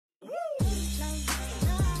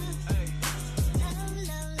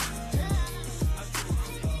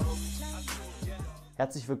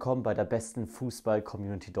Herzlich willkommen bei der besten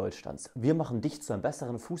Fußball-Community Deutschlands. Wir machen dich zu einem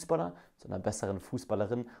besseren Fußballer, zu einer besseren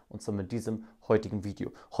Fußballerin und so mit diesem heutigen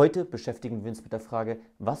Video. Heute beschäftigen wir uns mit der Frage,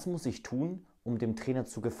 was muss ich tun, um dem Trainer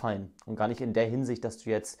zu gefallen? Und gar nicht in der Hinsicht, dass du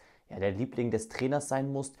jetzt der Liebling des Trainers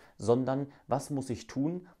sein musst, sondern was muss ich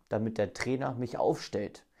tun, damit der Trainer mich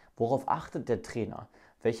aufstellt? Worauf achtet der Trainer?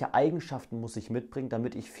 Welche Eigenschaften muss ich mitbringen,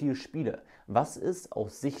 damit ich viel spiele? Was ist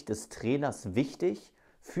aus Sicht des Trainers wichtig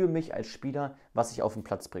für mich als Spieler, was ich auf den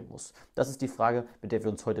Platz bringen muss? Das ist die Frage, mit der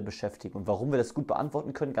wir uns heute beschäftigen. Und warum wir das gut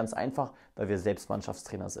beantworten können? Ganz einfach, weil wir selbst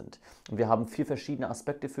Mannschaftstrainer sind. Und wir haben 4 verschiedene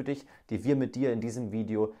Aspekte für dich, die wir mit dir in diesem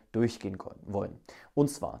Video durchgehen wollen.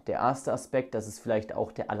 Und zwar der erste Aspekt, das ist vielleicht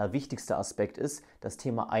auch der allerwichtigste Aspekt, ist das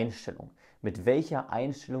Thema Einstellung. Mit welcher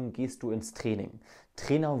Einstellung gehst du ins Training?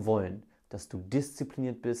 Trainer wollen, dass du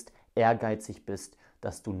diszipliniert bist, ehrgeizig bist,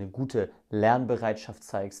 dass du eine gute Lernbereitschaft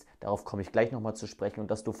zeigst, darauf komme ich gleich nochmal zu sprechen, und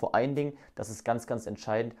dass du vor allen Dingen, das ist ganz, ganz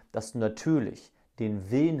entscheidend, dass du natürlich den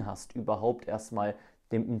Willen hast, überhaupt erstmal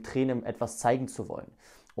dem Trainer etwas zeigen zu wollen.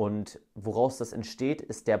 Und woraus das entsteht,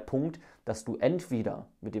 ist der Punkt, dass du entweder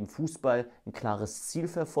mit dem Fußball ein klares Ziel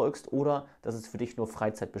verfolgst oder dass es für dich nur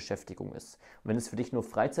Freizeitbeschäftigung ist. Und wenn es für dich nur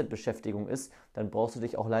Freizeitbeschäftigung ist, dann brauchst du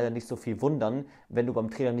dich auch leider nicht so viel wundern, wenn du beim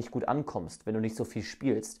Trainer nicht gut ankommst, wenn du nicht so viel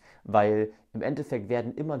spielst, weil im Endeffekt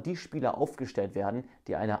werden immer die Spieler aufgestellt werden,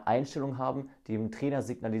 die eine Einstellung haben, die dem Trainer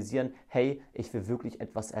signalisieren, hey, ich will wirklich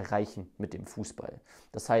etwas erreichen mit dem Fußball.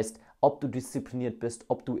 Das heißt, ob du diszipliniert bist,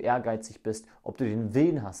 ob du ehrgeizig bist, ob du den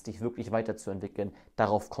Willen hast, dich wirklich weiterzuentwickeln,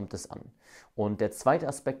 darauf kommt es an. Und der zweite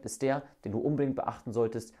Aspekt ist der, den du unbedingt beachten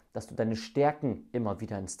solltest, dass du deine Stärken immer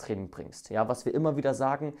wieder ins Training bringst. Ja, was wir immer wieder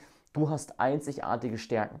sagen, du hast einzigartige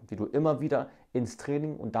Stärken, die du immer wieder ins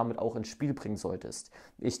Training und damit auch ins Spiel bringen solltest.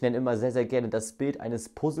 Ich nenne immer sehr, sehr gerne das Bild eines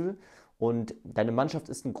Puzzle, und deine Mannschaft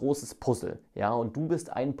ist ein großes Puzzle, ja, und du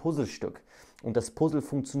bist ein Puzzlestück. Und das Puzzle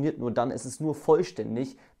funktioniert nur dann, es ist nur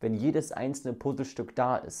vollständig, wenn jedes einzelne Puzzlestück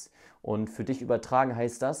da ist. Und für dich übertragen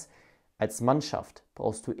heißt das, als Mannschaft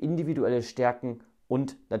brauchst du individuelle Stärken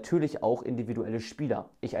und natürlich auch individuelle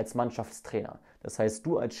Spieler. Ich als Mannschaftstrainer. Das heißt,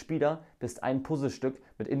 du als Spieler bist ein Puzzlestück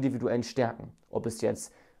mit individuellen Stärken. Ob es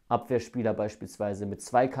jetzt Abwehrspieler beispielsweise mit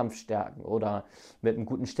Zweikampfstärken oder mit einem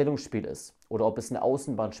guten Stellungsspiel ist, oder ob es ein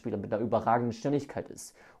Außenbahnspieler mit einer überragenden Schnelligkeit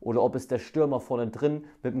ist, oder ob es der Stürmer vorne drin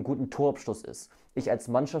mit einem guten Torabschluss ist. Ich als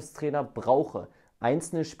Mannschaftstrainer brauche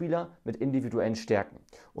einzelne Spieler mit individuellen Stärken.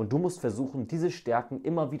 Und du musst versuchen, diese Stärken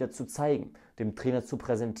immer wieder zu zeigen, dem Trainer zu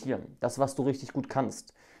präsentieren. Das, was du richtig gut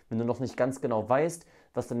kannst. Wenn du noch nicht ganz genau weißt,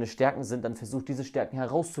 was deine Stärken sind, dann versuch diese Stärken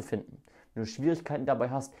herauszufinden. Wenn du Schwierigkeiten dabei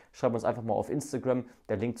hast, schreib uns einfach mal auf Instagram.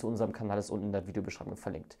 Der Link zu unserem Kanal ist unten in der Videobeschreibung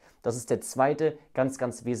verlinkt. Das ist der zweite ganz,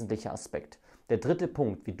 ganz wesentliche Aspekt. Der dritte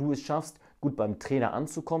Punkt, wie du es schaffst, gut beim Trainer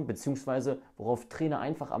anzukommen, beziehungsweise worauf Trainer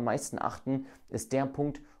einfach am meisten achten, ist der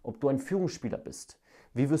Punkt, ob du ein Führungsspieler bist.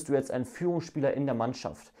 Wie wirst du jetzt ein Führungsspieler in der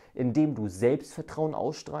Mannschaft? Indem du Selbstvertrauen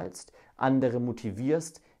ausstrahlst, andere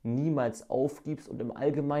motivierst, niemals aufgibst und im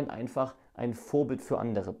Allgemeinen einfach ein Vorbild für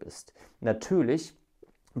andere bist. Natürlich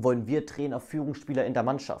wollen wir Trainer Führungsspieler in der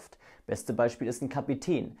Mannschaft. Beste Beispiel ist ein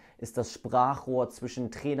Kapitän, ist das Sprachrohr zwischen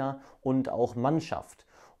Trainer und auch Mannschaft.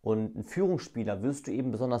 Und ein Führungsspieler wirst du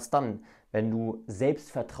eben besonders dann, wenn du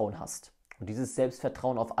Selbstvertrauen hast und dieses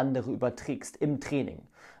Selbstvertrauen auf andere überträgst im Training.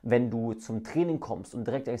 Wenn du zum Training kommst und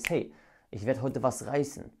direkt denkst, hey, ich werde heute was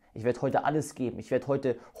reißen, ich werde heute alles geben, ich werde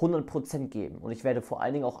heute 100% geben und ich werde vor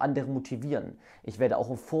allen Dingen auch andere motivieren. Ich werde auch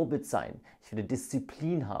ein Vorbild sein, ich werde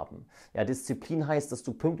Disziplin haben. Ja, Disziplin heißt, dass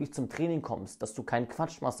du pünktlich zum Training kommst, dass du keinen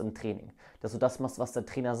Quatsch machst im Training, dass du das machst, was der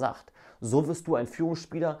Trainer sagt. So wirst du ein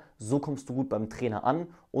Führungsspieler, so kommst du gut beim Trainer an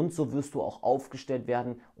und so wirst du auch aufgestellt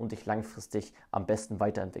werden und dich langfristig am besten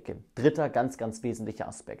weiterentwickeln. Dritter ganz, ganz wesentlicher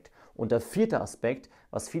Aspekt. Und der vierte Aspekt,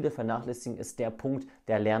 was viele vernachlässigen, ist der Punkt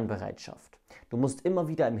der Lernbereitschaft. Du musst immer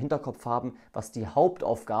wieder im Hinterkopf haben, was die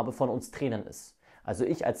Hauptaufgabe von uns Trainern ist. Also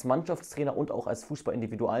ich als Mannschaftstrainer und auch als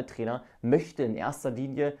Fußball-Individualtrainer möchte in erster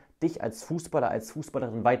Linie dich als Fußballer, als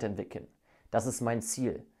Fußballerin weiterentwickeln. Das ist mein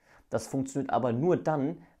Ziel. Das funktioniert aber nur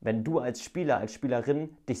dann, wenn du als Spieler, als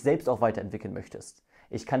Spielerin dich selbst auch weiterentwickeln möchtest.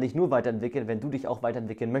 Ich kann dich nur weiterentwickeln, wenn du dich auch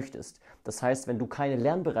weiterentwickeln möchtest. Das heißt, wenn du keine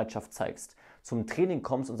Lernbereitschaft zeigst, zum Training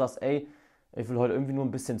kommst und sagst, ey, ich will heute irgendwie nur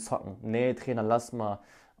ein bisschen zocken. Nee, Trainer, lass mal.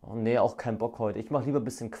 Oh nee, auch kein Bock heute. Ich mache lieber ein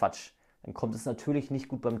bisschen Quatsch. Dann kommt es natürlich nicht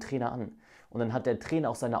gut beim Trainer an. Und dann hat der Trainer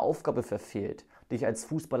auch seine Aufgabe verfehlt, dich als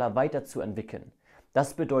Fußballer weiterzuentwickeln.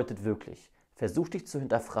 Das bedeutet wirklich, versuch dich zu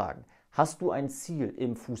hinterfragen. Hast du ein Ziel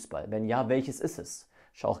im Fußball? Wenn ja, welches ist es?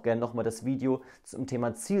 Schau auch gerne nochmal das Video zum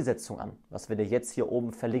Thema Zielsetzung an, was wir dir jetzt hier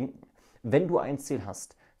oben verlinken. Wenn du ein Ziel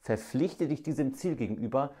hast, verpflichte dich diesem Ziel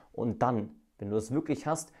gegenüber und dann, wenn du es wirklich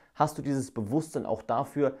hast, Hast du dieses Bewusstsein auch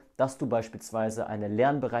dafür, dass du beispielsweise eine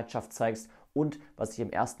Lernbereitschaft zeigst und, was ich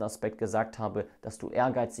im ersten Aspekt gesagt habe, dass du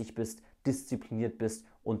ehrgeizig bist, diszipliniert bist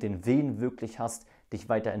und den Willen wirklich hast, dich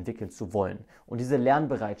weiterentwickeln zu wollen. Und diese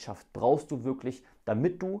Lernbereitschaft brauchst du wirklich,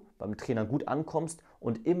 damit du beim Trainer gut ankommst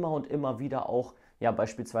und immer wieder auch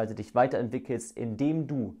beispielsweise dich weiterentwickelst, indem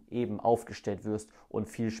du eben aufgestellt wirst und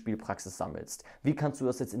viel Spielpraxis sammelst. Wie kannst du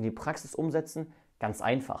das jetzt in die Praxis umsetzen? Ganz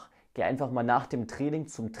einfach. Geh einfach mal nach dem Training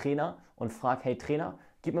zum Trainer und frag, hey Trainer,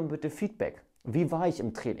 gib mir bitte Feedback. Wie war ich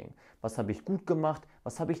im Training? Was habe ich gut gemacht?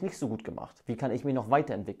 Was habe ich nicht so gut gemacht? Wie kann ich mich noch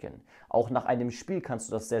weiterentwickeln? Auch nach einem Spiel kannst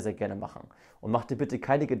du das sehr, sehr gerne machen. Und mach dir bitte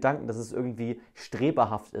keine Gedanken, dass es irgendwie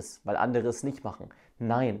streberhaft ist, weil andere es nicht machen.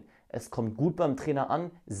 Nein, es kommt gut beim Trainer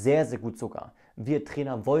an, sehr, sehr gut sogar. Wir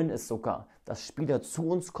Trainer wollen es sogar, dass Spieler zu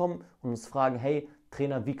uns kommen und uns fragen, hey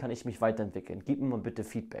Trainer, wie kann ich mich weiterentwickeln? Gib mir mal bitte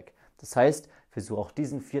Feedback. Das heißt, versuche auch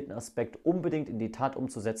diesen vierten Aspekt unbedingt in die Tat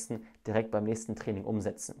umzusetzen, direkt beim nächsten Training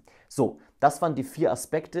umsetzen. So, das waren die 4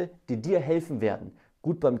 Aspekte, die dir helfen werden,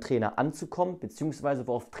 gut beim Trainer anzukommen, beziehungsweise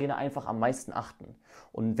worauf Trainer einfach am meisten achten.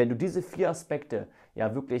 Und wenn du diese 4 Aspekte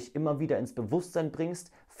wirklich immer wieder ins Bewusstsein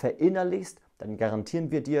bringst, verinnerlichst, dann garantieren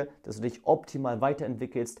wir dir, dass du dich optimal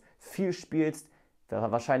weiterentwickelst, viel spielst,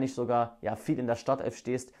 wahrscheinlich sogar viel in der Startelf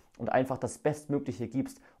stehst und einfach das Bestmögliche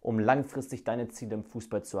gibst, um langfristig deine Ziele im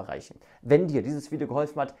Fußball zu erreichen. Wenn dir dieses Video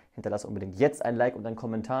geholfen hat, hinterlass unbedingt jetzt ein Like und einen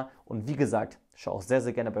Kommentar. Und wie gesagt, schau auch sehr,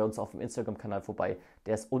 sehr gerne bei uns auf dem Instagram-Kanal vorbei.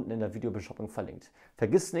 Der ist unten in der Videobeschreibung verlinkt.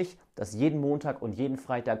 Vergiss nicht, dass jeden Montag und jeden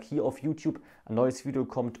Freitag hier auf YouTube ein neues Video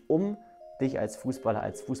kommt, um dich als Fußballer,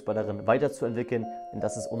 als Fußballerin weiterzuentwickeln, denn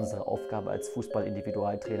das ist unsere Aufgabe als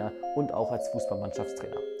Fußball-Individualtrainer und auch als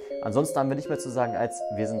Fußballmannschaftstrainer. Ansonsten haben wir nicht mehr zu sagen als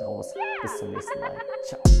wir sind raus. Bis zum nächsten Mal.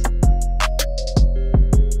 Ciao.